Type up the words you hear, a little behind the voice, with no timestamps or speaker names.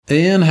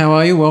Ian, how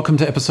are you? Welcome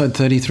to episode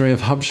 33 of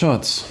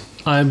HubShots.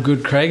 I'm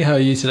good, Craig. How are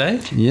you today?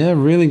 Yeah,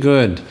 really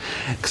good.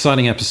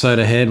 Exciting episode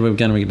ahead. We're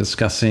going to be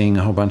discussing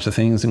a whole bunch of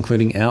things,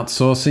 including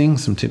outsourcing,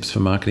 some tips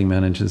for marketing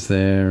managers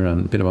there,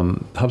 and a bit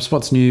on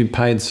HubSpot's new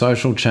paid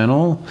social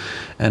channel,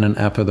 and an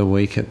app of the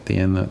week at the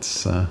end.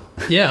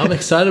 Yeah, I'm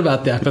excited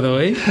about the app of the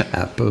week.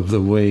 App of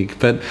the week.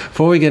 But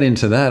before we get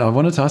into that, I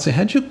wanted to ask you,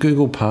 how'd your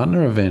Google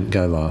Partner event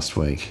go last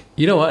week?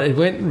 You know what? It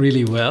went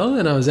really well,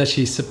 and I was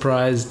actually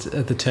surprised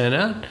at the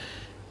turnout.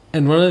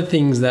 And one of the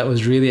things that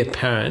was really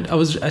apparent, I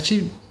was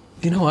actually...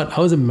 You know what?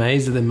 I was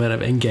amazed at the amount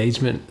of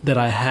engagement that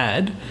I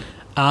had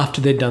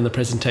after they'd done the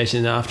presentation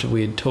and after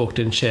we had talked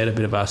and shared a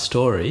bit of our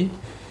story.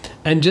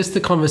 And just the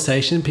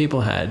conversation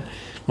people had.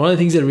 One of the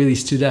things that really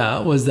stood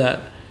out was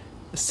that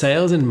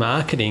sales and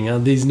marketing are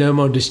these no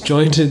more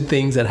disjointed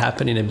things that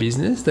happen in a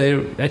business.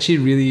 They're actually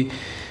really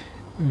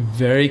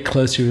very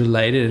closely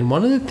related. And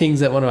one of the things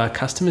that one of our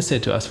customers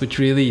said to us, which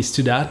really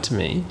stood out to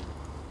me,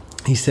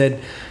 he said,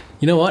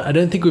 you know what? I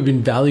don't think we've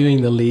been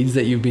valuing the leads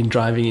that you've been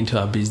driving into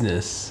our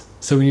business.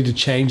 So we need to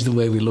change the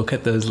way we look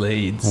at those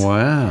leads.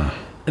 Wow.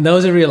 And that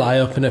was a real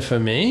eye-opener for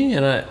me.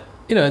 And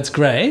it's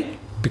great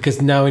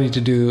because now we need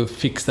to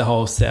fix the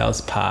whole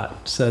sales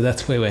part. So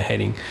that's where we're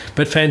heading.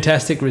 But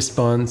fantastic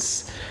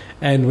response.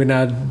 And we're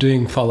now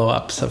doing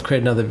follow-ups. I've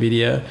created another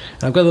video.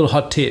 And I've got a little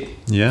hot tip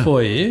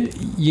for you.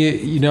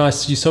 You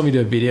saw me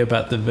do a video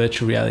about the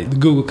virtual reality, the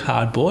Google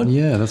Cardboard.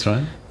 Yeah, that's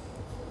right.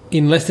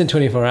 In less than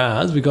 24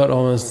 hours, we got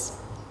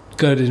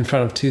it in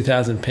front of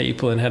 2,000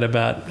 people and had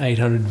about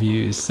 800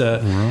 views.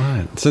 So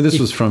right. So this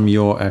was from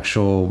your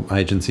actual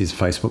agency's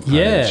Facebook page.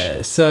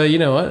 Yeah. So you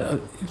know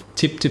what?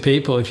 Tip to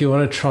people: if you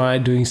want to try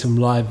doing some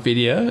live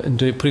video and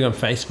putting on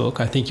Facebook,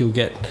 I think you'll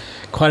get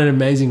quite an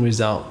amazing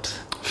result.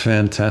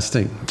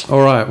 Fantastic. All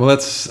right. Well,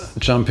 let's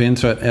jump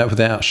into it with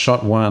our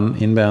shot one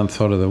inbound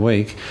thought of the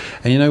week.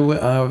 And,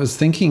 I was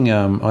thinking,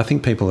 I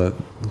think people are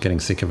getting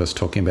sick of us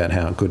talking about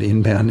how good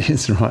inbound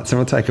is, right? So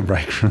we'll take a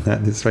break from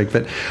that this week.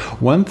 But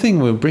one thing,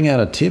 we'll bring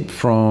out a tip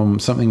from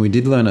something we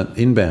did learn at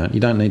Inbound. You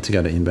don't need to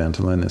go to Inbound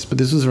to learn this, but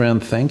this was around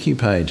thank you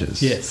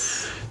pages.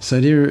 Yes. So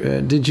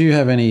did you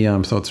have any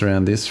thoughts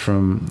around this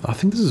from, I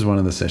think this was one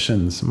of the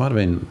sessions, it might have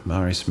been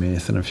Murray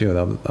Smith and a few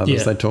others.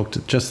 Yeah. They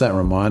talked just that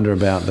reminder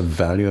about the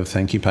value of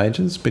thank you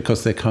pages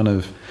because they're kind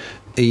of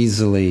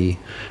easily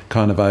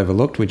kind of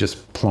overlooked. We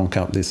just plonk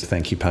up this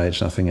thank you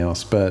page, nothing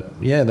else. But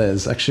yeah,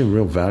 there's actually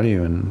real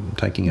value in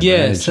taking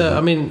advantage of that.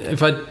 I mean,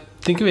 if I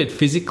think of it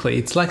physically,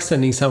 it's like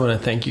sending someone a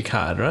thank you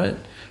card, right?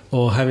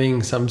 Or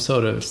having some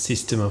sort of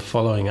system of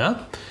following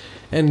up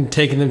and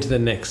taking them to the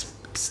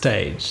next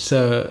stage.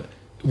 So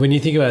when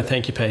you think about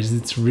thank you pages,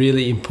 it's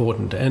really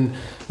important. And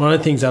one of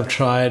the things I've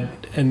tried,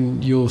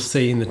 and you'll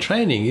see in the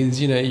training,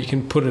 is, you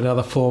can put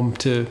another form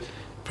to,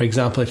 for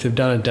example, if they've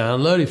done a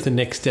download, if the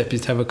next step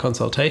is to have a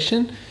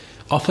consultation,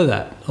 offer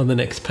that on the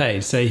next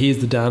page. Say, here's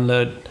the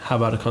download, how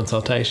about a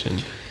consultation?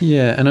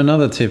 Yeah, and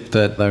another tip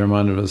that they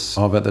reminded us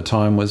of at the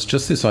time was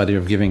just this idea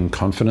of giving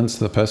confidence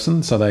to the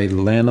person. So they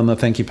land on the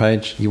thank you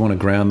page, you want to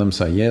ground them,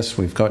 say, yes,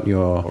 we've got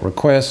your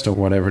request or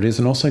whatever it is,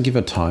 and also give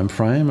a time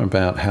frame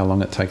about how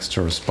long it takes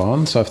to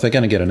respond. So if they're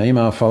going to get an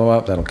email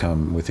follow-up, that'll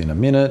come within a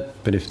minute.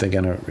 But if they're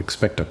going to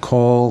expect a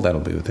call,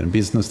 that'll be within a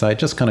business day. It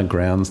just kind of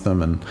grounds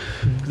them. And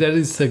that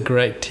is a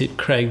great tip,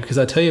 Craig, because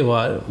I tell you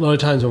what, a lot of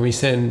times when we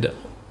send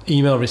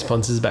email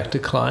responses back to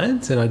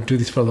clients, and I do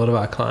this for a lot of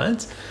our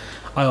clients,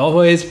 I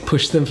always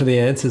push them for the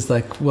answers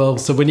like, well,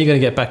 so when are you going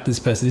to get back to this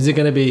person? Is it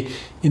going to be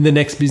in the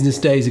next business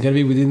day? Is it going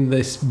to be within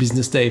this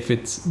business day if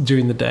it's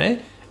during the day?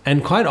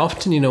 And quite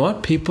often, you know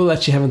what? People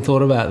actually haven't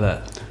thought about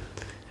that.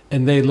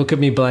 And they look at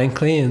me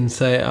blankly and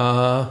say,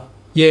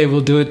 yeah,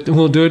 we'll do it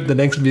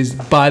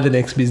by the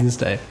next business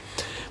day.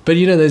 But,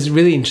 there's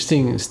really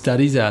interesting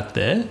studies out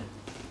there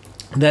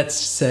that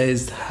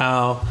says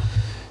how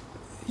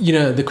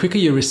the quicker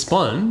you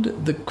respond,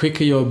 the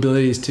quicker your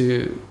ability is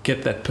to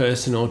get that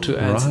person or to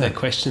answer that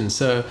question.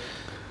 So,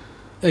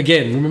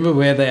 again, remember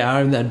where they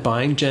are in that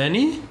buying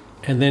journey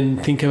and then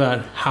think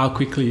about how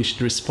quickly you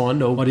should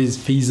respond or what is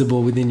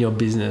feasible within your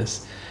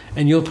business.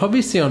 And you'll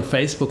probably see on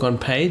Facebook, on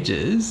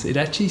pages, it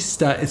actually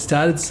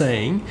started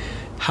saying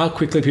how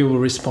quickly people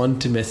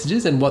respond to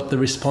messages and what the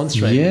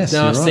response rate is.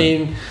 Now, I've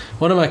seen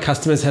one of my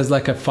customers has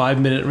like a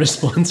 5-minute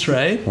response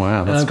rate.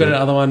 Wow, and I've got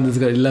another one that's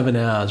got 11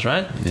 hours,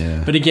 right?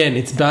 Yeah. But again,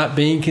 it's about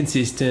being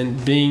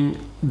consistent, being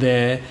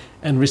there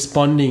and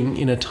responding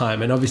in a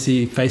time. And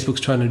obviously,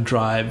 Facebook's trying to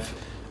drive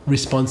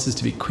responses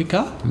to be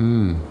quicker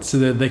so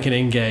that they can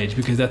engage,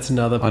 because that's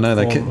another I know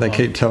they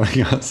keep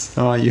telling us,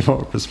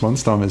 your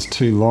response time is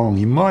too long,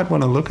 you might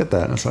want to look at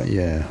that. And it's like,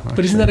 yeah, actually.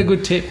 But isn't that a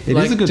good tip? It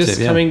is a good tip,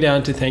 just coming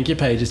down to thank you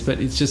pages,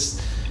 but it's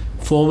just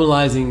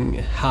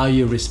formalizing how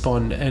you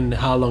respond and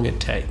how long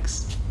it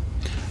takes.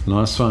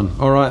 Nice one.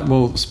 All right.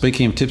 Well,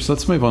 speaking of tips,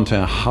 let's move on to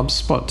our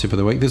HubSpot tip of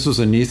the week. This was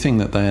a new thing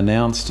that they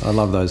announced. I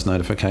love those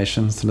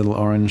notifications, the little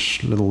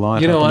orange little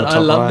light. You know what? I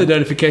love the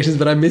notifications,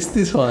 but I missed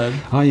this one.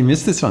 Oh, you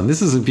missed this one.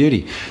 This is a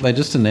beauty. They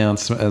just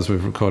announced, as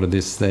we've recorded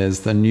this,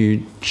 there's the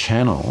new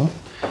channel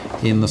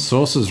in the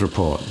sources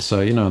report.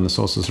 So, in the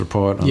sources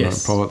report, on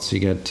Yes. the reports, you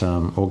get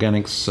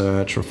organic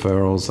search,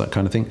 referrals, that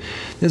kind of thing.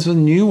 There's a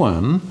new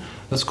one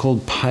that's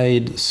called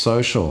paid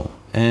social.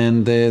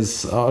 And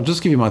I'll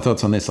just give you my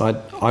thoughts on this.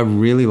 I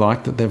really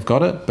like that they've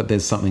got it, but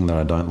there's something that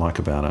I don't like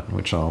about it,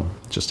 which I'll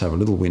just have a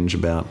little whinge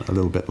about a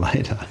little bit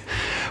later.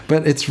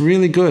 But it's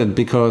really good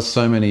because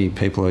so many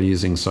people are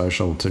using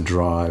social to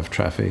drive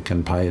traffic,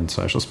 and paid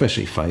social,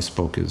 especially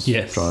Facebook, is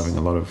Yes. driving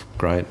a lot of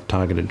great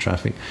targeted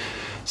traffic.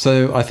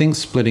 So I think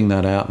splitting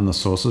that out in the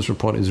sources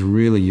report is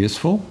really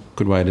useful.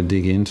 Good way to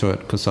dig into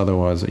it, because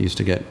otherwise it used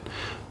to get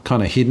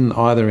kind of hidden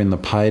either in the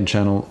paid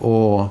channel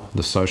or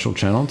the social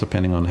channel,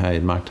 depending on how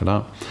you'd marked it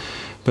up.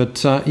 But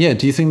do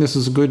you think this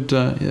is a good,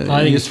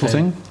 useful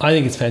thing? I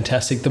think it's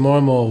fantastic. The more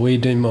and more we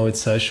do more with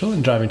social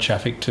and driving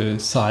traffic to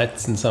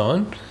sites and so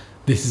on,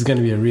 this is going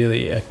to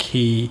be a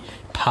key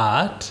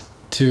part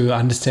to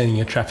understanding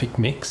your traffic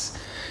mix.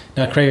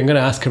 Now, Craig, I'm going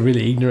to ask a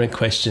really ignorant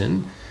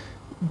question.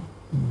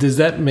 Does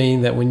that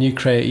mean that when you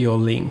create your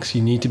links,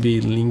 you need to be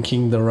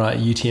linking the right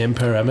UTM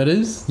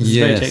parameters? It's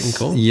very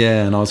technical.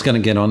 Yeah, and I was going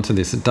to get onto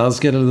this. It does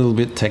get a little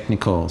bit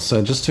technical.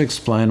 So just to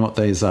explain what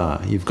these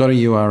are, you've got a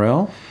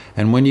URL,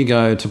 and when you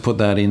go to put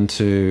that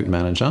into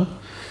Manager,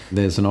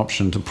 there's an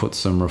option to put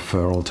some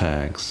referral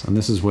tags. And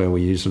this is where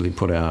we usually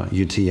put our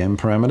UTM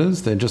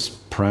parameters. They're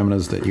just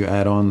parameters that you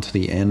add on to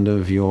the end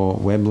of your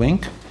web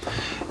link.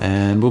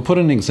 And we'll put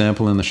an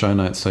example in the show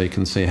notes so you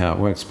can see how it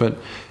works. But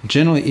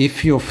generally,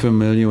 if you're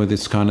familiar with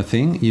this kind of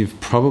thing, you've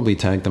probably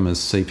tagged them as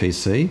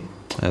CPC,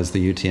 as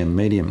the UTM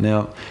medium.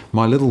 Now,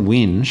 my little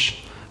whinge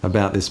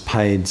about this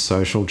paid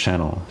social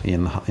channel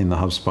in the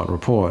HubSpot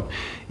report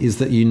is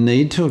that you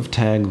need to have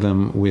tagged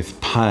them with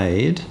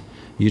paid,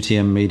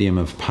 UTM medium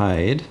of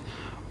paid,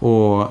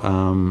 or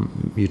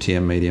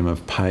UTM medium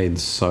of paid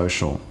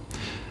social.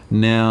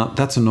 Now,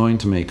 that's annoying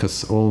to me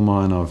because all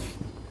mine I've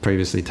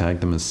previously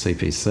tagged them as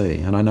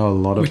CPC, and I know a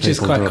lot of Which people is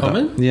quite do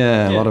common. that.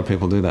 Yeah, a lot of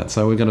people do that.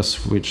 So we're going to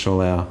switch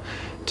all our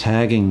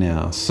tagging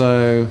now.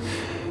 So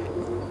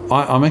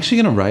I'm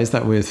actually going to raise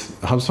that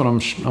with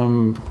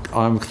HubSpot.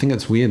 I think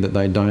it's weird that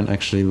they don't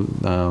actually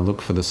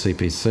look for the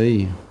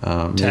CPC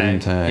medium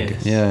tag.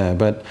 Yes. Yeah,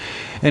 but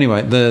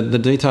anyway, the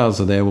details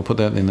are there. We'll put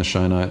that in the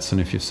show notes, and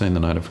if you've seen the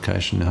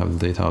notification, you have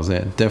the details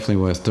there. Definitely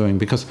worth doing,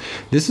 because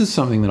this is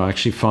something that I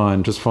actually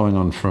find, just following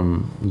on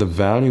from the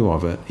value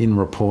of it in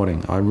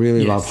reporting. I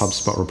really love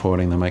HubSpot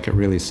reporting. They make it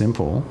really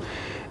simple.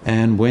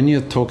 And when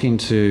you're talking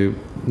to,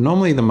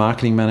 normally the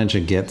marketing manager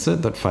gets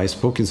it, that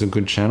Facebook is a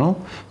good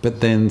channel, but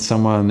then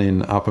someone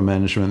in upper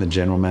management, the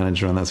general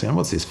manager, and they're saying,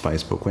 what's this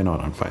Facebook? We're not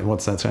on Facebook.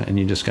 What's that? And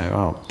you just go,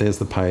 oh, there's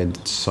the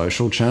paid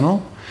social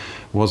channel.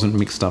 Wasn't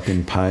mixed up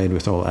in paid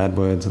with all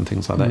AdWords and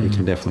things like that. You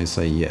can definitely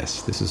say,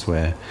 yes, this is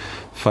where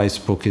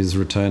Facebook is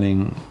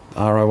returning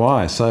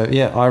ROI. So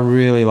yeah, I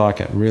really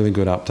like it. Really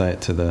good update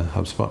to the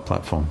HubSpot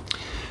platform.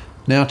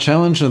 Now,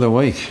 challenge of the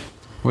week.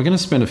 We're going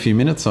to spend a few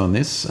minutes on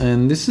this,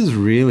 and this is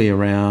really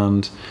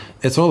around,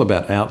 it's all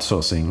about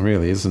outsourcing,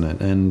 really, isn't it?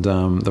 And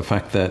the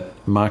fact that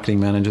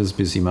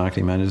busy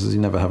marketing managers, you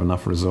never have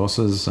enough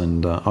resources.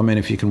 And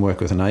if you can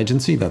work with an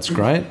agency, that's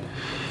great.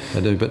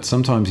 They do, but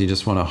sometimes you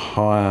just want to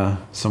hire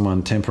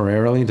someone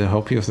temporarily to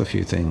help you with a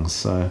few things.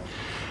 So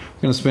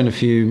we're going to spend a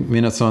few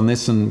minutes on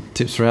this and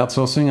tips for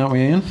outsourcing, aren't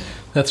we, Ian?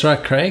 That's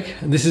right, Craig.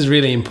 This is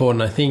really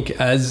important. I think,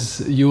 as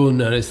you will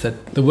notice,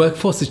 that the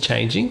workforce is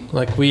changing.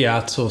 Like, we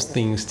outsource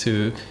things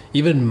to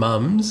even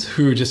mums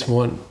who just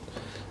want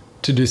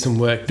to do some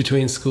work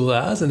between school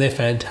hours, and they're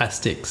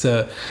fantastic.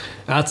 So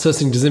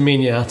outsourcing doesn't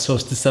mean you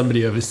outsource to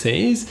somebody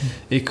overseas.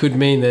 It could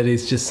mean that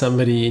it's just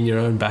somebody in your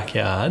own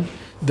backyard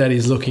that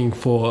is looking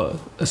for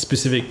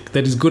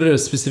that is good at a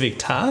specific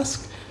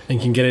task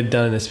and can get it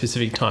done in a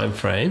specific time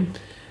frame.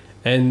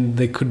 And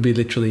they could be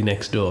literally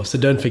next door. So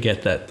don't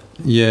forget that.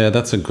 Yeah,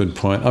 that's a good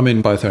point.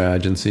 Both our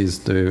agencies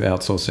do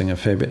outsourcing a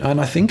fair bit. And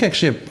I think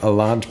actually a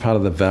large part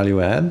of the value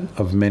add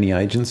of many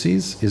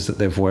agencies is that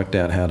they've worked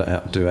out how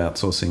to do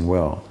outsourcing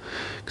well.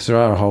 Because there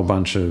are a whole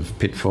bunch of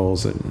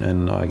pitfalls,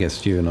 and I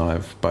guess you and I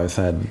have both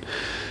had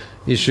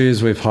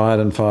issues. We've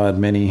hired and fired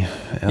many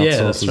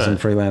outsourcers and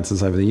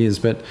freelancers over the years,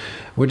 but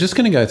we're just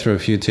going to go through a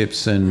few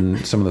tips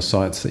and some of the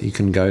sites that you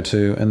can go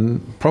to,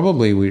 and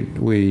probably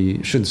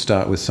we should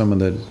start with some of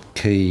the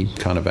key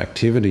kind of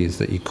activities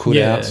that you could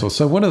outsource.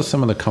 So what are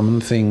some of the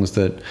common things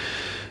that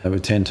we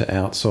tend to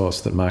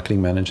outsource that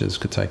marketing managers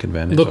could take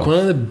advantage of? Look, one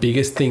of the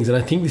biggest things, and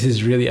I think this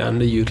is really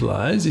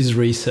underutilized, is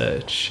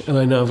research. And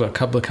I know I've got a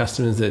couple of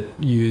customers that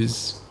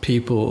use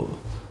people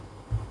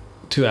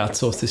to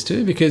outsource this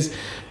to, because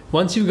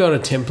once you've got a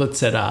template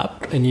set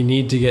up and you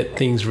need to get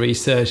things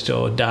researched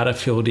or data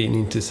filled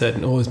into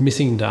certain, or is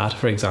missing data,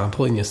 for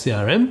example, in your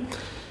CRM,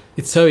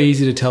 it's so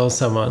easy to tell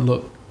someone,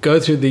 look, go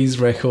through these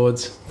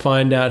records,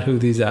 find out who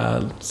these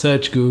are,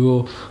 search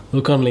Google,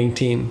 look on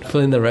LinkedIn,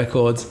 fill in the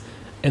records,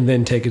 and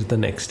then take it to the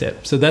next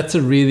step. So that's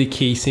a really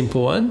key,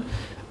 simple one,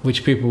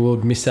 which people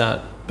would miss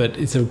out, but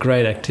it's a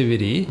great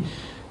activity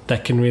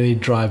that can really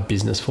drive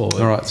business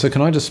forward. All right, so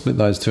can I just split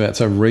those two out?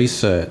 So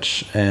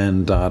research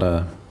and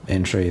data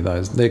entry.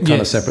 They're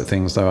kind of separate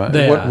things, though.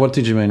 What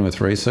did you mean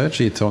with research?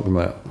 Are you talking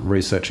about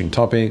researching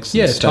topics,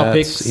 and stats,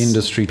 topics,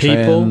 industry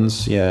people.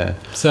 trends? Yeah.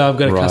 So I've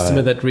got a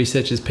customer that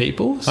researches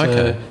people,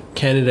 so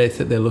candidates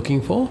that they're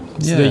looking for.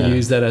 So they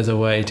use that as a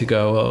way to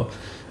go, well,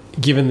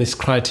 given this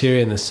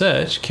criteria in the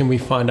search, can we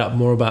find out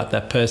more about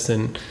that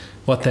person,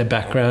 what their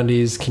background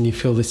is? Can you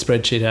fill this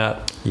spreadsheet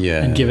out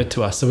and give it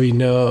to us so we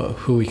know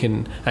who we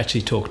can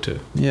actually talk to?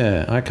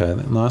 Yeah, okay,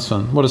 nice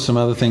one. What are some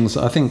other things?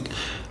 I think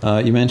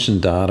you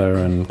mentioned data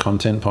and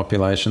content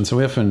population. So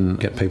we often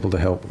get people to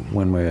help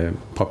when we're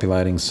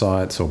populating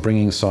sites or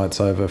bringing sites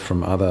over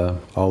from other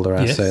older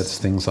assets,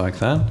 things like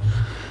that.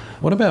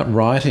 What about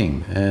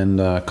writing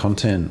and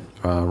content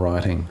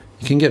writing?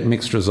 You can get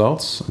mixed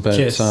results, but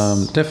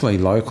definitely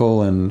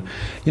local. And,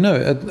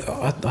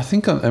 I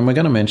think, and we're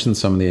going to mention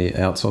some of the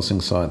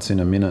outsourcing sites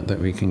in a minute that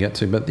we can get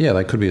to, but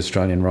they could be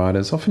Australian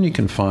writers. Often you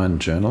can find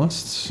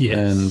journalists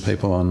and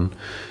people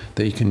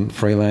that you can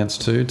freelance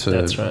to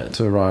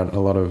write a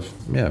lot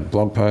of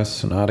blog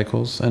posts and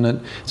articles. And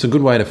it's a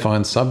good way to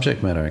find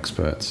subject matter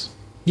experts.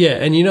 Yeah,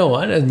 and you know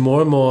what? And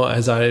more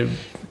as I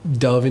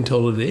delve into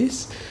all of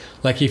this,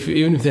 like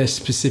even if there's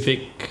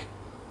specific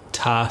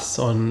tasks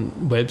on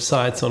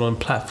websites and on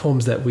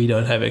platforms that we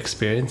don't have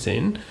experience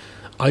in,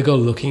 I go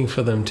looking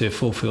for them to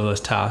fulfill those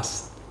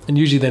tasks. And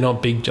usually they're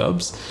not big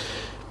jobs,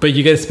 but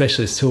you get a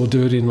specialist who will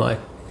do it in like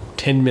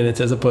 10 minutes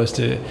as opposed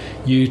to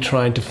you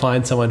trying to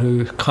find someone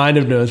who kind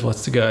of knows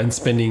what's to go and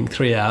spending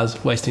 3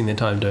 hours wasting their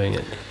time doing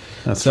it.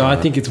 I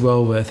think it's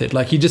well worth it.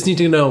 Like, you just need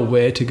to know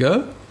where to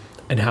go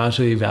and how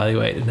to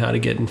evaluate and how to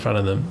get in front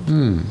of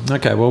them.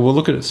 Okay, well, we'll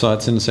look at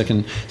sites in a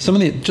second.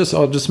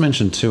 I'll just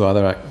mention two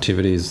other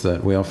activities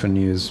that we often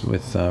use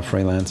with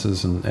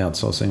freelancers and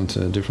outsourcing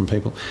to different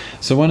people.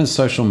 So one is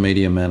social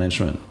media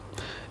management.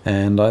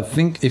 And I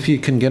think if you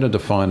can get a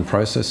defined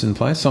process in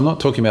place, so I'm not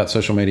talking about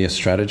social media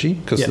strategy,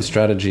 because the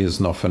strategy is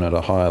often at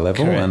a higher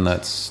level. Correct. And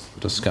that's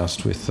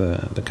discussed with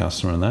the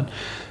customer and that.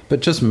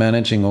 But just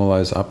managing all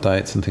those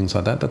updates and things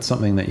like that, that's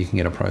something that you can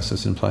get a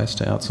process in place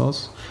to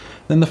outsource.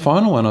 Then the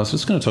final one, I was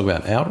just going to talk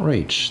about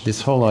outreach,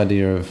 this whole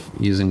idea of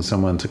using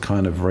someone to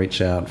kind of reach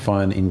out,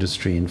 find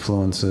industry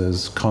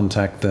influencers,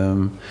 contact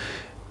them,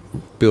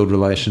 build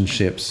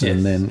relationships,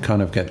 and then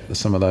kind of get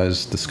some of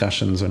those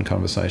discussions and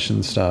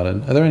conversations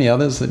started. Are there any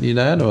others that you'd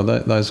add, or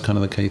those kind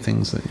of the key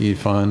things that you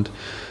find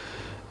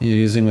you're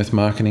using with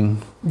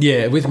marketing?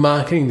 Yeah, with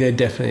marketing, they're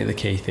definitely the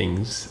key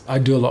things. I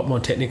do a lot more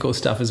technical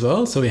stuff as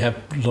well, so we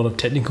have a lot of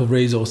technical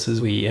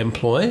resources we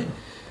employ.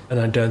 And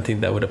I don't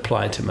think that would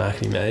apply to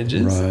marketing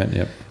managers. Right,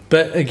 yep.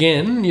 But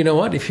again, you know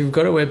what? If you've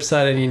got a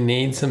website and you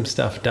need some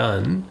stuff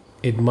done,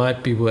 it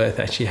might be worth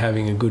actually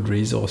having a good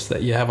resource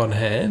that you have on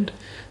hand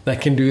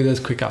that can do those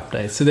quick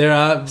updates. So there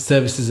are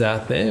services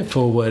out there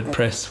for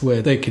WordPress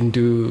where they can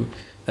do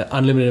an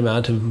unlimited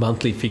amount of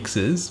monthly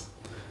fixes.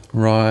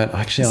 Right.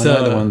 Actually, I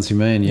know the ones you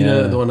mean. Yeah. You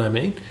know the one I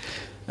mean?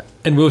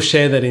 And we'll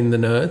share that in the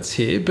notes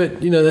here.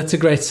 But, that's a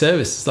great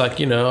service. It's like,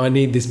 I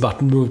need this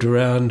button moved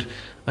around.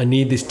 I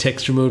need this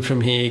text removed from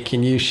here.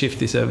 Can you shift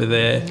this over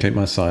there? Keep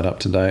my site up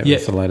to date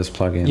with the latest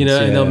plugins.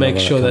 And they'll make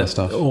sure that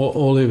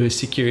all of your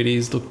security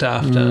is looked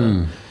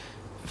after.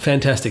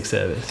 Fantastic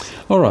service.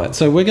 All right.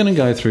 So we're going to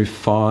go through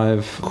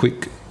 5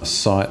 quick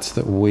sites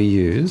that we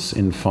use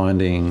in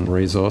finding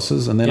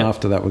resources. And then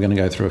after that, we're going to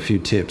go through a few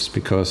tips,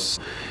 because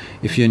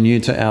if you're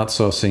new to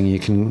outsourcing, you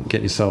can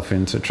get yourself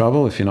into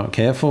trouble if you're not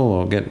careful,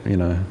 or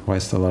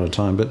waste a lot of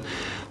time. But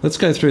let's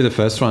go through the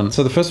first one.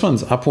 So the first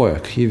one's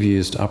Upwork. You've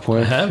used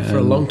Upwork. I have for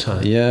a long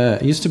time. Yeah.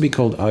 It used to be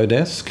called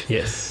Odesk.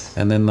 Yes.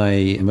 And then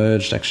they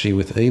merged actually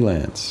with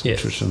Elance,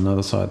 which was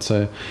another site.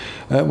 So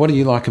what do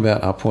you like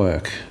about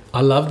Upwork?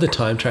 I love the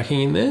time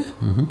tracking in there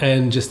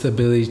and just the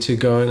ability to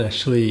go and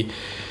actually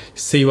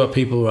see what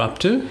people are up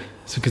to.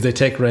 So because they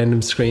take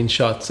random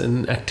screenshots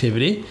and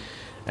activity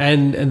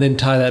and then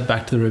tie that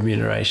back to the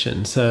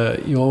remuneration.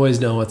 So you always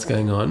know what's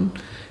going on.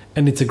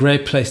 And it's a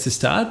great place to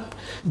start.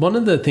 One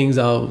of the things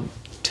I'll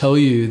tell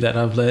you that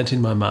I've learnt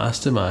in my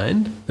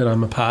mastermind that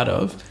I'm a part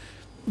of,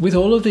 with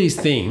all of these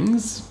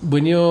things,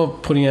 when you're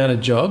putting out a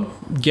job,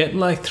 get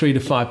like 3 to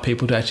 5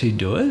 people to actually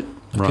do it,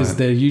 because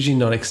they're usually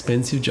not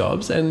expensive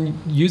jobs, and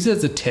use it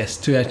as a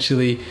test to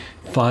actually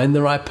find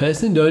the right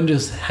person. Don't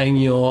just hang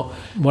your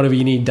whatever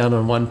you need done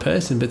on one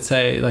person, but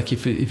say, like,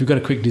 if you've got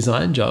a quick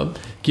design job,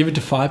 give it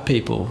to 5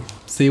 people.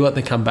 See what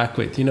they come back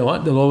with. You know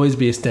what? There'll always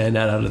be a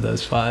standout out of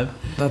those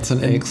 5. That's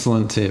an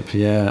excellent tip.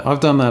 Yeah,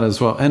 I've done that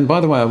as well. And by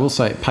the way, I will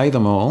say, pay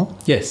them all.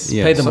 Yes,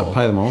 pay them all.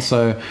 Pay them all.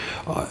 So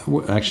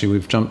actually,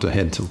 we've jumped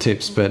ahead to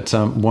tips, but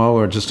while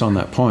we're just on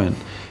that point,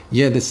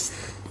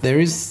 there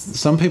is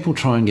some people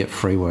try and get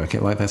free work.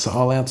 Like they say,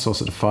 I'll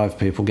outsource it to 5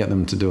 people, get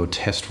them to do a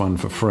test one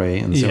for free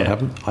and see what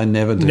happens. I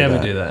never do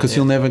that. Because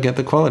you'll never get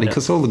the quality,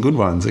 because all the good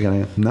ones are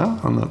going to, no,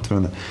 I'm not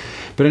doing that.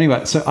 But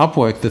anyway, so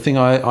Upwork, the thing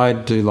I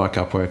do like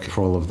Upwork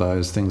for all of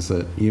those things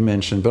that you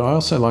mentioned, but I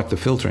also like the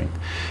filtering.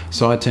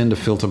 So I tend to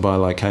filter by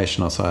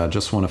location. I say, I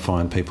just want to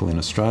find people in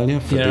Australia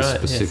for this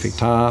specific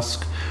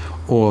task,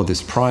 or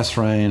this price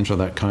range, or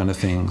that kind of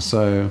thing.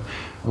 So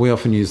we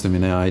often use them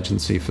in our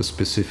agency for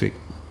specific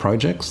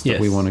projects that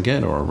we Yes. want to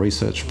get, or a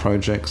research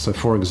project. So,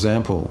 for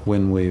example,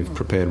 when we've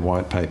prepared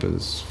white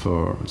papers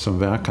for some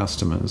of our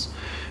customers,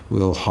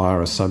 we'll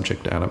hire a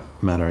subject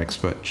matter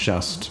expert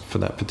just for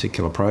that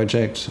particular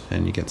project,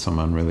 and you get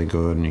someone really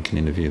good and you can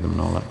interview them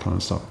and all that kind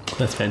of stuff.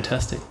 That's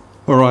fantastic.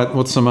 All right,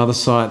 what's some other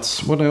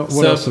sites? What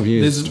else have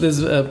you used?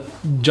 There's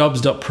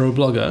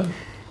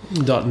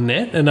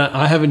jobs.problogger.net, and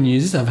I haven't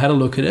used it. I've had a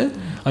look at it.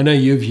 I know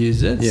you've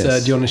used it. Yes. So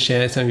do you want to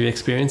share some of your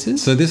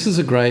experiences? So this is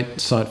a great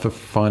site for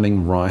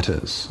finding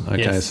writers.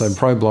 Okay, Yes. so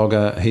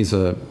ProBlogger, he's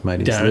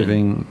made his Darren.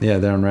 living. Yeah,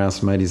 Darren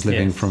Rouse made his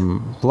living Yes.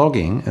 from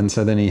blogging, and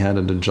so then he had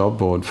a job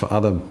board for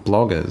other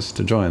bloggers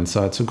to join.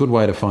 So it's a good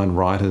way to find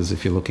writers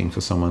if you're looking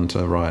for someone to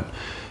write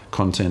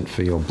content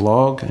for your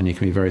blog, and you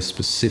can be very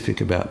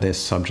specific about their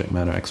subject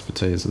matter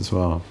expertise as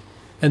well.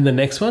 And the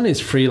next one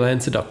is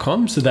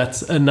freelancer.com. So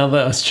that's another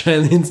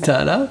Australian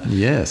startup.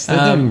 Yes,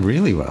 they're doing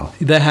really well.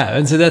 They have.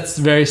 And so that's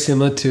very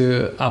similar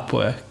to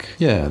Upwork.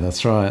 Yeah,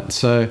 that's right.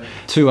 So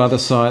two other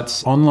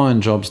sites,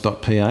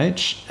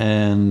 onlinejobs.ph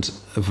and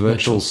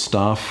Virtual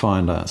Staff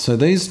Finder. So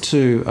these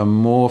two are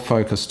more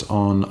focused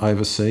on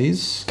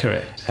overseas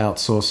Correct.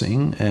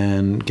 outsourcing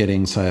and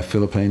getting, say, a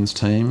Philippines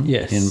team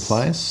Yes. in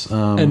place.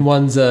 And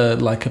one's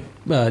like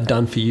a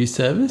done-for-you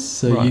service.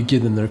 So you Right.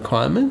 give them the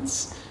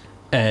requirements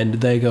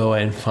and they go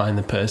away and find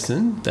the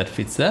person that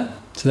fits that.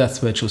 So that's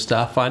Virtual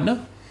Staff Finder.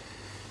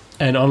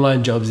 And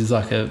Online Jobs is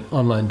like an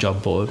online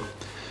job board.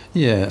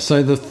 Yeah,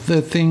 so the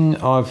thing,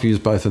 I've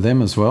used both of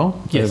them as well.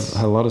 Yes.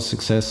 They've had a lot of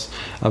success.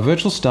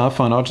 Virtual Staff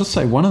Finder, I'll just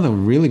say one of the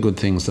really good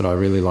things that I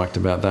really liked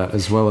about that,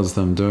 as well as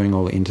them doing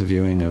all the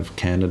interviewing of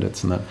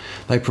candidates and that,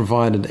 they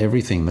provided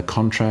everything, the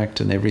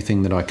contract and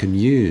everything that I could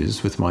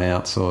use with my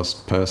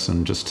outsourced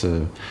person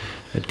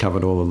it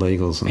covered all the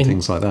legals and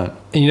things like that.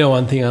 And you know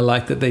one thing I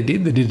like that they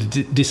did a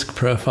disc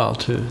profile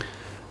too.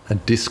 A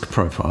disc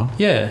profile?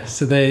 Yeah,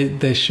 so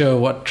they show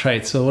what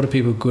traits, or what are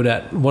people good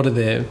at,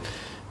 do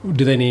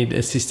they need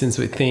assistance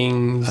with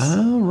things?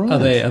 Oh,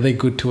 right. Are they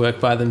good to work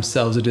by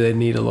themselves, or do they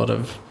need a lot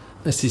of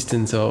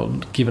assistance or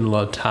given a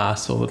lot of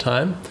tasks all the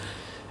time?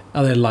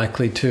 Are they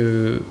likely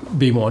to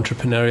be more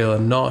entrepreneurial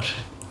or not?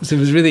 So it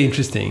was really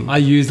interesting. I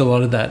used a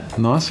lot of that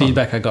Nice one.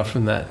 feedback I got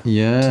from that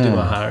Yeah. to do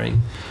my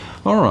hiring.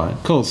 All right,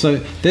 cool. So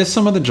there's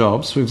some of the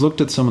jobs. We've looked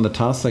at some of the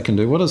tasks they can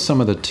do. What are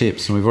some of the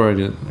tips? And we've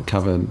already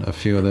covered a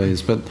few of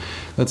these. But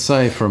let's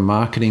say for a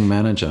marketing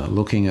manager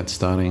looking at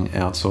starting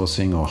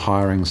outsourcing or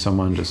hiring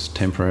someone just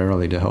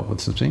temporarily to help with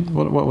something,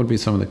 what would be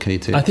some of the key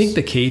tips? I think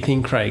the key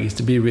thing, Craig, is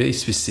to be really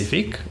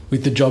specific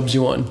with the jobs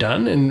you want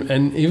done,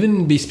 and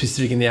even be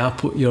specific in the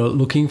output you're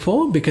looking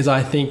for, because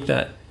I think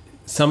that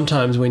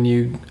sometimes when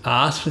you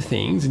ask for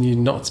things and you're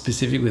not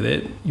specific with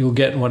it, you'll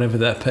get whatever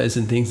that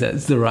person thinks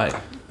that's the right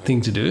thing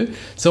to do.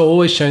 So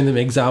always showing them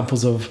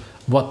examples of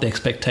what the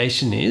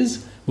expectation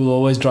is will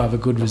always drive a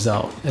good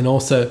result. And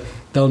also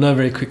they'll know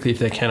very quickly if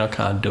they can or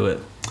can't do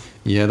it.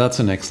 Yeah, that's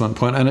an excellent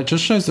point. And it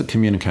just shows that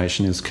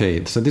communication is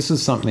key. So this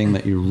is something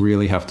that you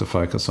really have to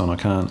focus on. I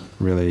can't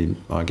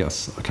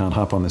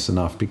harp on this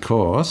enough,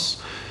 because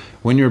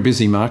when you're a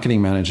busy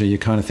marketing manager, you're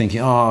kind of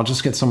thinking, I'll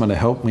just get someone to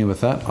help me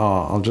with that.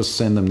 I'll just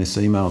send them this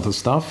email to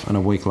stuff, and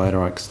a week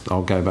later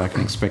I'll go back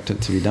and expect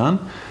it to be done.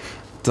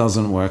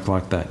 Doesn't work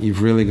like that.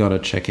 You've really got to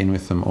check in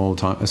with them all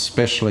the time,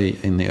 especially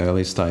in the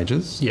early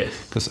stages. Yes.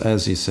 Because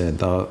as you said,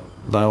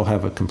 they'll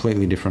have a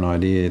completely different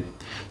idea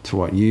to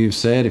what you've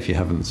said if you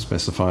haven't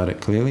specified it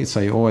clearly.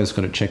 So you always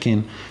got to check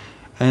in.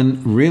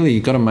 And really,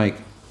 you've got to make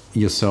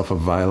yourself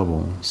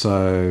available.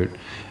 So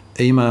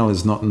email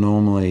is not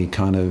normally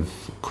kind of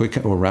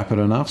quick or rapid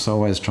enough, so I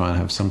always try and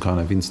have some kind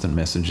of instant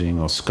messaging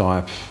or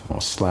Skype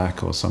or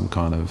Slack or some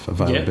kind of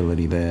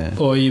availability there.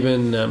 Or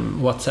even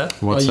WhatsApp.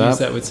 I use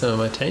that with some of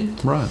my team.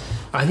 Right.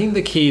 I think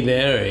the key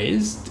there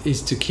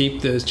is to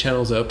keep those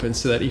channels open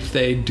so that if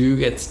they do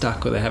get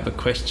stuck or they have a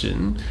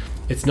question,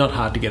 it's not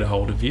hard to get a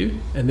hold of you,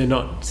 and they're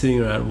not sitting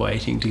around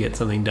waiting to get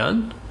something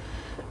done.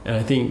 And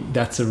I think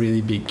that's a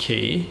really big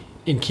key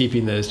in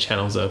keeping those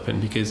channels open,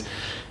 because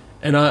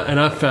And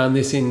I've found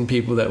this in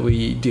people that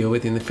we deal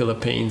with in the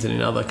Philippines and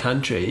in other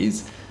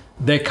countries.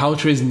 Their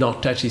culture is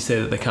not to actually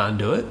say that they can't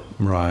do it.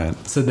 Right.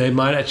 So they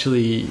might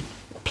actually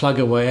plug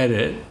away at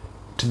it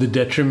to the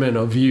detriment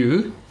of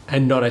you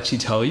and not actually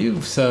tell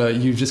you. So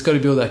you've just got to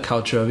build that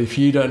culture of, if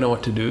you don't know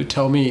what to do,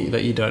 tell me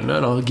that you don't know,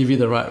 and I'll give you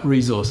the right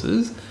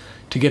resources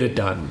to get it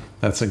done.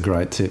 That's a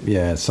great tip.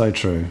 Yeah, it's so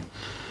true.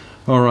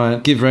 All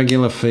right, give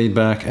regular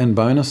feedback and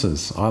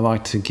bonuses. I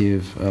like to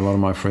give a lot of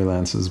my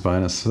freelancers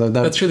bonus. So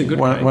that's really good.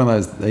 One of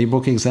those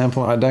ebook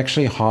example. I'd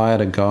actually hired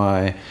a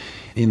guy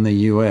in the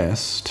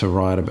US to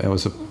write. It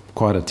was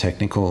quite a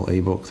technical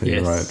ebook that he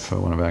wrote for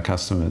one of our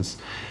customers.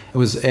 It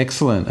was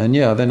excellent, and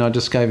then I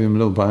just gave him a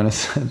little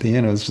bonus at the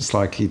end. It was just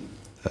like it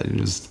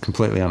was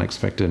completely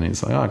unexpected, and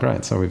he's like, "Oh,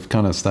 great!" So we've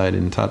kind of stayed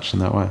in touch in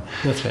that way.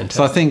 That's fantastic.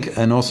 So I think,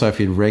 and also if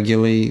you're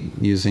regularly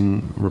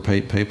using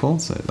repeat people,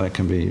 so that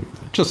can be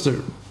just a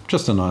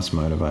nice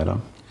motivator.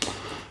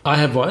 I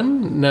have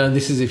one. Now,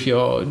 this is if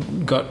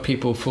you've got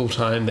people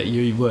full-time that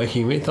you're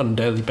working with on a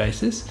daily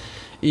basis,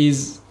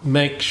 is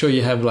make sure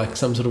you have like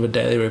some sort of a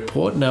daily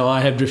report. Now,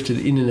 I have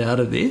drifted in and out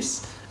of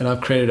this, and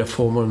I've created a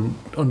form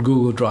on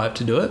Google Drive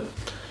to do it.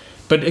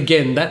 But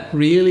again, that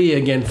really,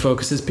 again,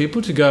 focuses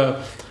people to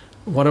go,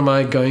 what am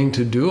I going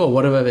to do, or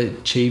what have I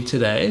achieved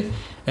today?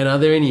 And are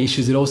there any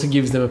issues? It also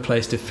gives them a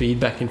place to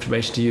feedback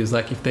information to use.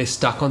 Like if they're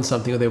stuck on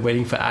something or they're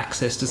waiting for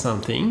access to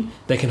something,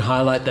 they can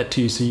highlight that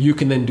to you so you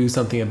can then do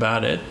something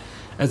about it,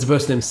 as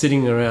opposed to them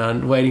sitting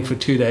around waiting for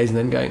 2 days and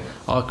then going,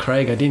 oh,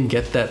 Craig, I didn't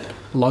get that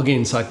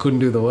login, so I couldn't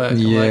do the work.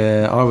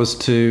 Yeah, I was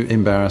too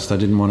embarrassed. I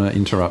didn't want to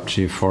interrupt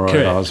you for it.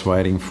 Correct. I was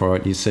waiting for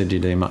it. You said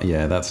you'd email.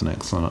 Yeah, that's an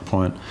excellent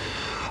point.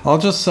 I'll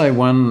just say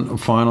one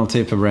final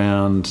tip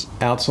around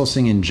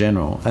outsourcing in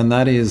general, and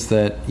that is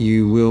that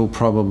you will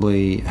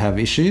probably have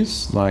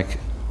issues. Like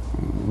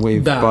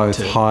we've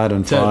both hired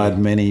and fired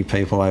many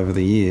people over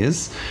the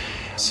years.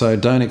 So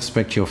don't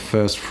expect your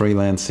first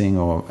freelancing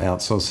or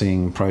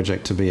outsourcing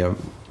project to be a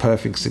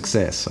perfect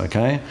success,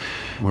 okay?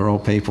 We're all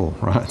people,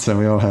 right? So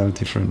we all have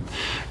different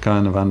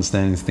kind of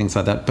understandings, things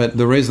like that. But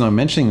the reason I'm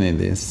mentioning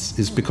this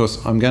is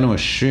because I'm going to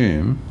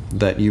assume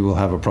that you will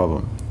have a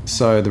problem.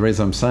 So the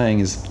reason I'm saying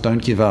is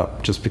don't give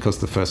up just because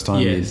the first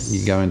time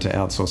you go into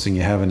outsourcing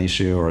you have an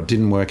issue or it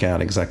didn't work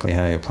out exactly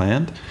how you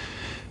planned.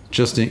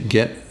 Just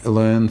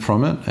learn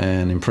from it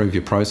and improve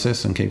your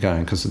process and keep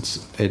going, because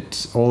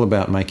it's all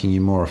about making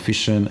you more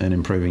efficient and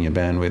improving your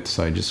bandwidth.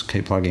 So just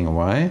keep plugging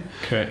away,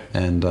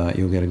 and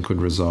you'll get a good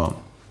result.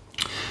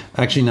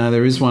 Actually, no,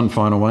 there is one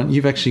final one.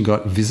 You've actually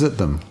got visit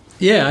them.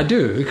 Yeah, I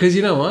do, because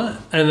you know what?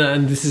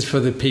 And this is for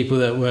the people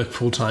that work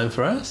full-time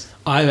for us.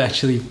 I've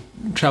actually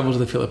travelled to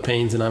the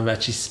Philippines and I've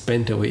actually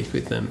spent a week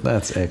with them.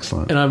 That's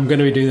excellent. And I'm going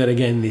to be doing that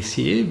again this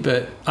year.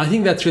 But I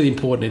think that's really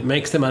important. It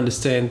makes them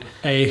understand,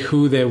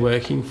 who they're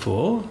working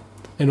for,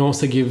 and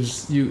also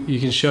gives you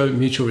can show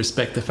mutual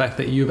respect. The fact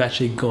that you've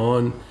actually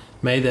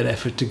made that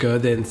effort to go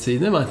there and see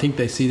them. I think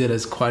they see that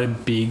as quite a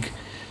big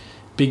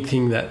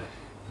thing that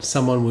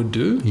someone would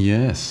do.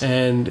 Yes.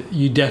 And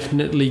you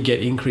definitely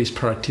get increased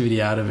productivity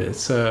out of it.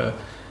 So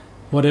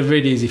whatever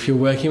it is, if you're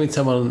working with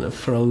someone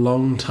for a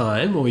long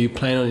time or you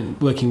plan on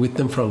working with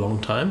them for a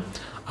long time,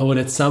 I would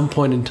at some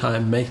point in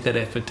time make that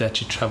effort to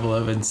actually travel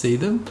over and see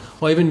them,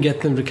 or even get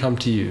them to come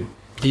to you.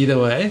 Either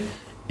way,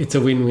 it's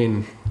a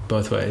win-win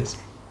both ways.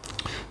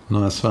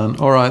 Nice one.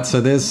 All right,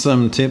 so there's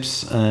some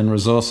tips and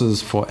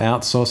resources for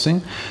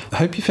outsourcing. I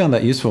hope you found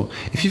that useful.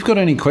 If you've got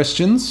any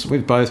questions,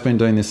 we've both been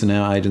doing this in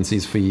our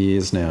agencies for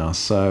years now,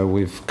 so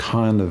we've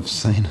kind of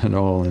seen it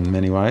all in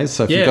many ways.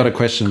 So if you've got a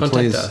question,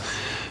 please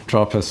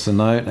drop us a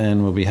note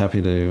and we'll be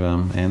happy to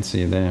answer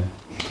you there.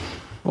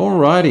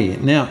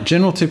 Alrighty, now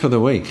general tip of the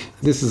week.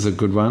 This is a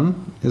good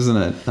one, isn't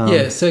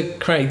it? So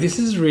Craig, this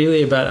is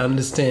really about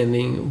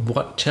understanding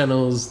what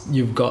channels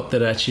you've got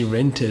that are actually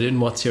rented and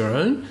what's your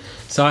own.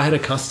 So I had a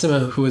customer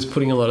who was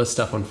putting a lot of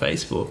stuff on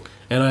Facebook,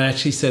 and I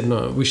actually said,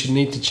 no, we should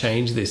need to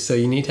change this. So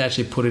you need to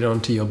actually put it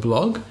onto your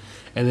blog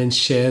and then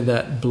share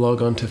that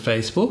blog onto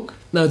Facebook.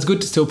 Now, it's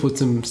good to still put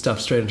some stuff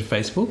straight onto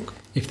Facebook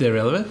if they're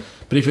relevant,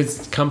 but if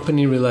it's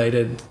company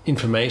related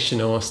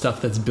information or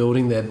stuff that's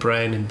building their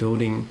brand and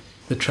building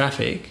the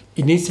traffic,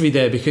 it needs to be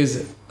there,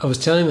 because I was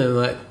telling them,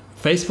 like,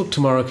 Facebook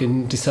tomorrow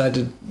can decide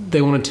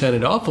they want to turn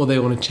it off, or they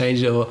want to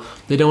change it, or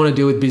they don't want to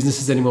deal with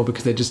businesses anymore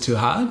because they're just too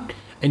hard.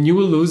 And you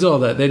will lose all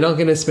that. They're not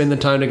going to spend the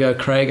time to go,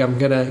 Craig, I'm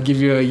going to give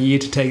you a year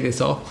to take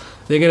this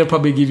off. They're going to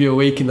probably give you a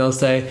week and they'll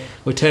say,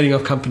 we're turning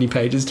off company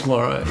pages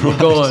tomorrow. You're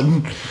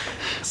gone.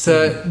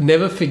 So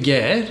never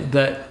forget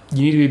that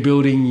you need to be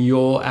building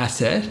your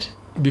asset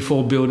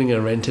before building a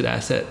rented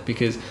asset,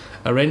 because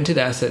a rented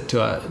asset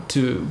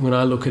to when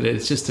I look at it,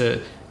 it's just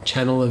a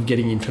channel of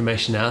getting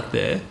information out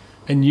there,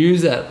 and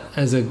use that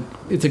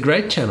it's a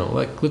great channel.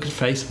 Like, look at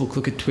Facebook,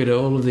 look at Twitter,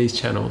 all of these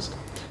channels,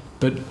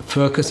 but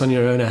focus on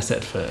your own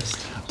asset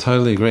first.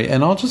 Totally agree.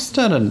 And I'll just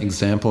add an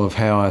example of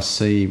how I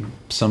see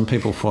some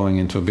people falling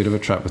into a bit of a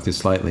trap with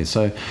this lately.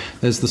 So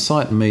there's the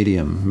site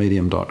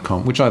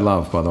medium.com, which I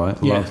love, by the way.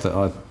 Yeah. Love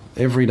that.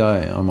 Every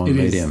day I'm on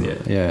Medium.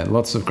 Yeah,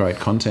 lots of great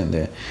content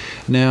there.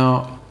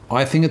 Now,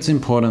 I think it's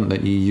important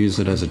that you use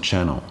it as a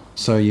channel.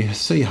 So you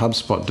see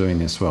HubSpot doing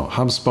this well.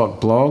 HubSpot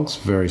blogs,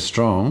 very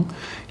strong.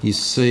 You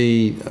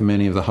see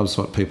many of the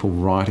HubSpot people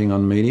writing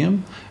on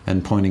Medium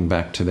and pointing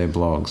back to their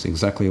blogs,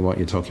 exactly what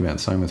you're talking about,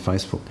 same with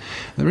Facebook.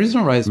 The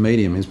reason I raise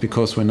Medium is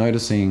because we're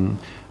noticing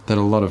that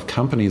a lot of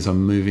companies are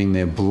moving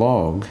their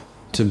blog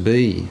to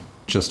be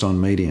just on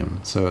Medium.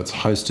 So it's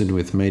hosted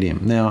with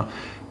Medium. Now,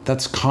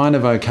 that's kind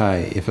of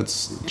okay if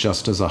it's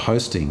just as a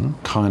hosting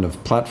kind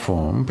of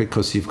platform,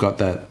 because you've got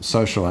that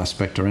social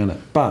aspect around it.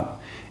 But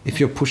if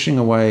you're pushing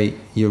away,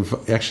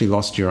 you've actually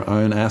lost your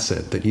own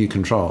asset that you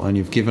control and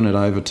you've given it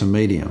over to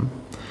Medium.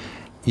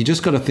 You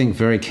just got to think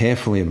very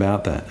carefully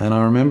about that. And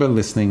I remember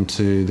listening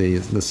to the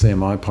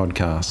CMI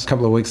podcast a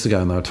couple of weeks ago,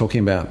 and they were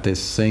talking about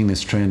seeing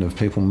this trend of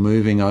people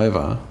moving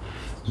over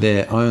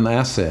their own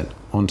asset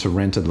onto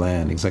rented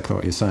land, exactly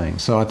what you're saying.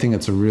 So I think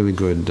it's a really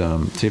good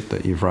tip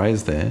that you've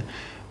raised there.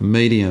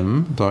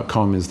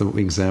 Medium.com is the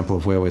example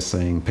of where we're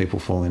seeing people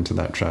fall into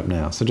that trap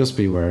now. So just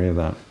be wary of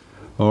that.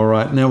 All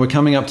right, now we're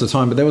coming up to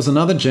time, but there was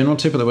another general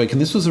tip of the week,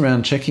 and this was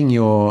around checking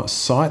your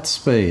site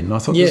speed. And I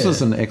thought this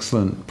was an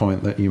excellent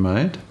point that you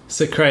made.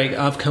 So, Craig,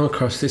 I've come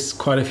across this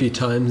quite a few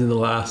times in the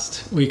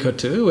last week or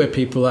two where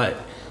people are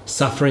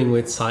suffering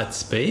with site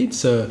speed.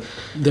 So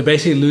they're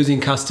basically losing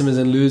customers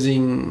and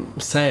losing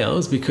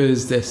sales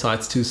because their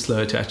site's too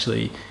slow to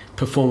actually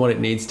perform what it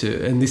needs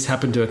to. And this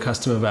happened to a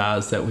customer of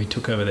ours that we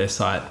took over their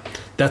site.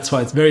 That's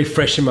why it's very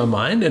fresh in my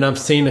mind. And I've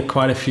seen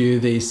quite a few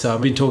of these. So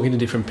I've been talking to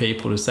different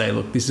people to say,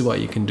 look, this is what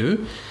you can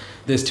do.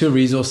 There's two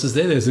resources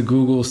there. There's a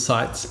Google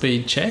Site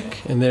Speed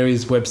Check, and there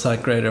is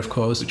Website Grader, of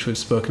course, which we've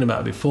spoken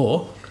about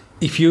before.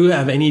 If you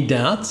have any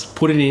doubts,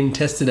 put it in,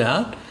 test it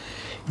out.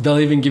 They'll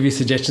even give you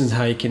suggestions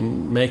how you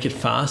can make it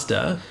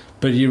faster.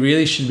 But you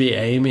really should be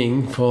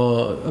aiming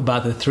for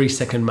about the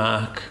 3-second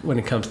mark when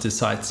it comes to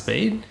site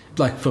speed,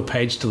 like for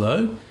page to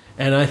load.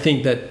 And I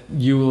think that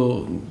you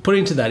will put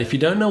into that. If you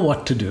don't know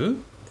what to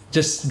do,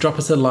 just drop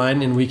us a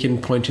line and we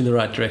can point you in the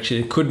right direction.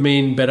 It could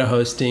mean better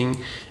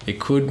hosting. It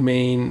could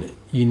mean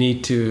you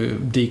need to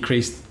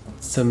decrease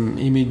some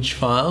image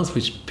files,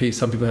 which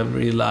some people have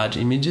really large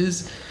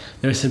images.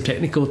 There are some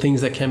technical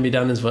things that can be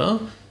done as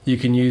well. You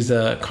can use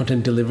a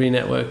content delivery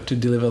network to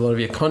deliver a lot of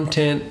your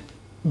content.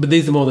 But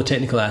these are more the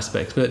technical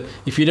aspects. But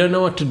if you don't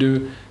know what to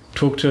do,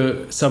 talk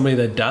to somebody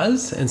that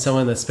does and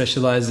someone that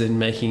specializes in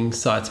making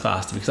sites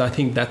faster, because I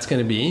think that's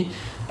going to be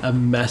a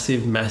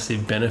massive,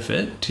 massive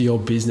benefit to your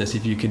business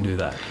if you can do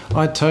that.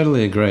 I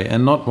totally agree,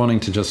 and not wanting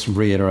to just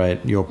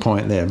reiterate your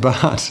point there,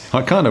 but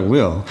I kind of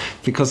will,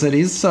 because it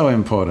is so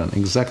important,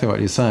 exactly what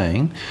you're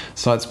saying.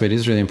 Site speed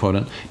is really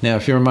important. Now,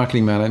 if you're a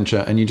marketing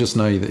manager and you just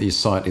know that your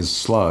site is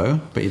slow,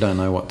 but you don't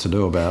know what to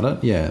do about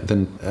it,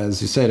 then,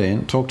 as you said,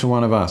 Ian, talk to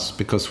one of us,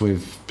 because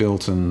we've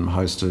built and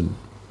hosted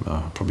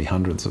probably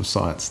hundreds of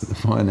sites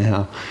by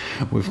now.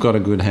 We've got a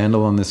good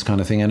handle on this kind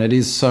of thing, and it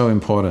is so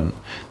important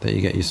that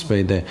you get your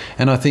speed there.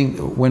 And I think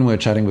when we were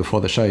chatting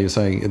before the show, you're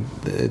saying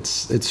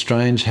it's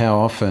strange how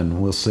often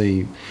we'll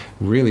see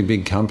really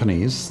big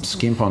companies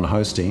skimp on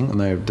hosting,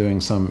 and they're doing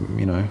some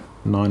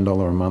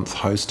 $9 a month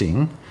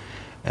hosting,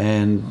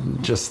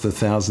 and just the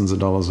thousands of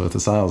dollars worth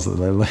of sales that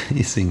they're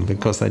losing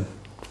because they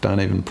don't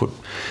even put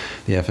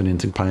the effort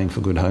into paying for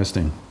good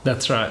hosting.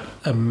 That's right.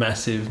 A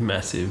massive,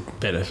 massive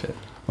benefit.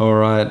 All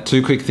right,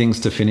 2 quick things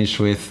to finish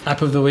with.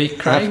 App of the week,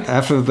 Craig?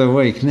 App of the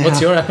week. Now,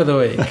 what's your app of the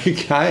week?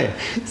 Okay,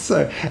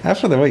 so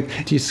app of the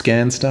week. Do you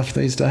scan stuff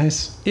these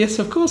days? Yes,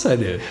 of course I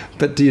do.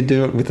 But do you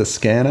do it with a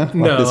scanner? Like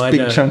no, this I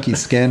big don't. Chunky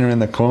scanner in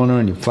the corner,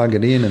 and you plug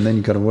it in, and then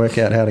you've got to work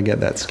out how to get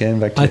that scan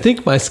back to I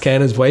think my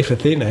scanner's wafer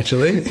thin,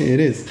 actually. It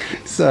is.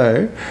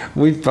 So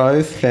we've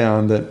both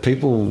found that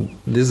people,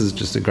 this is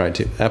just a great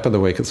tip, app of the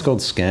week. It's called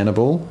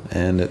Scannable,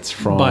 and it's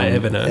from By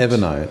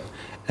Evernote.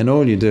 And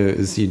all you do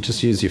is you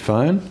just use your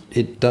phone.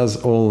 It does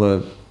all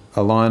the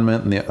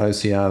alignment and the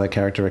OCR, the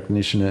character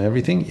recognition and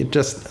everything. It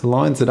just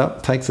lines it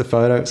up, takes a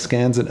photo,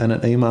 scans it, and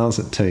it emails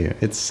it to you.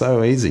 It's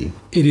so easy.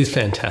 It is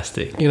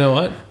fantastic. You know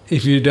what?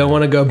 If you don't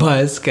want to go buy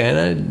a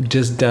scanner,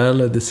 just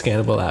download the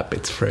Scannable app.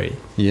 It's free.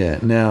 Yeah.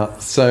 Now,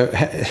 so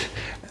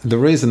the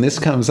reason this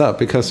comes up,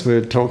 because we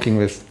were talking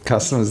with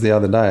customers the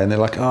other day, and they're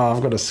like,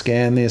 I've got to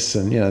scan this.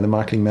 And, the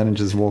marketing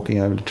manager's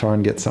walking over to try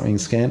and get something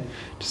scanned.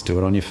 Just do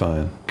it on your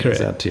phone. Correct.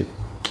 That's our tip.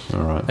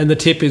 All right. And the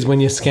tip is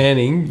when you're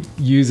scanning,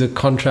 use a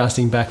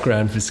contrasting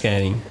background for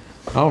scanning.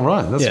 Oh,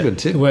 right. That's a good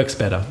tip. It works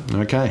better.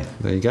 Okay.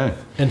 There you go.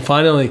 And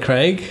finally,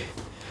 Craig,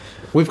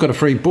 we've got a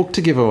free book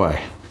to give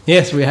away.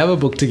 Yes, we have a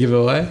book to give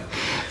away.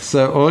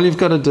 So all you've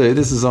got to do,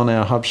 this is on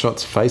our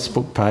HubShots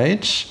Facebook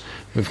page.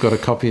 We've got a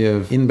copy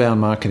of Inbound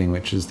Marketing,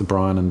 which is the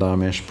Brian and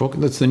Dharmesh book.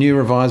 That's the new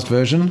revised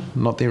version,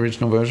 not the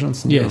original version.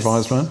 It's the new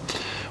revised one.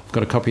 We've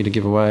got a copy to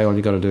give away. All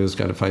you got to do is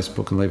go to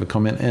Facebook and leave a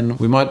comment, and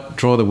we might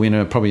draw the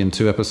winner probably in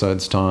 2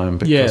 episodes' time,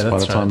 because by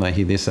the time they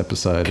hear this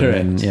episode. Correct.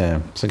 And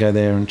then, so go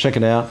there and check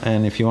it out.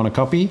 And if you want a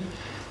copy,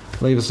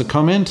 leave us a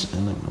comment,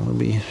 and then we'll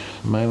be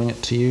mailing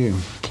it to you.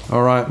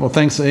 All right. Well,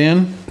 thanks,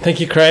 Ian. Thank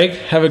you, Craig.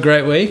 Have a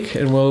great week,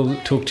 and we'll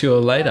talk to you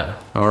all later.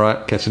 All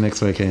right. Catch you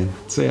next week, Ian.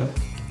 See ya.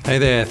 Hey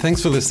there.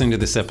 Thanks for listening to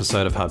this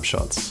episode of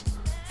HubShots.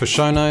 For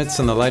show notes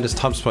and the latest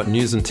HubSpot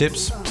news and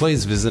tips,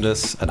 please visit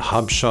us at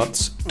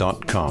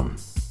hubshots.com.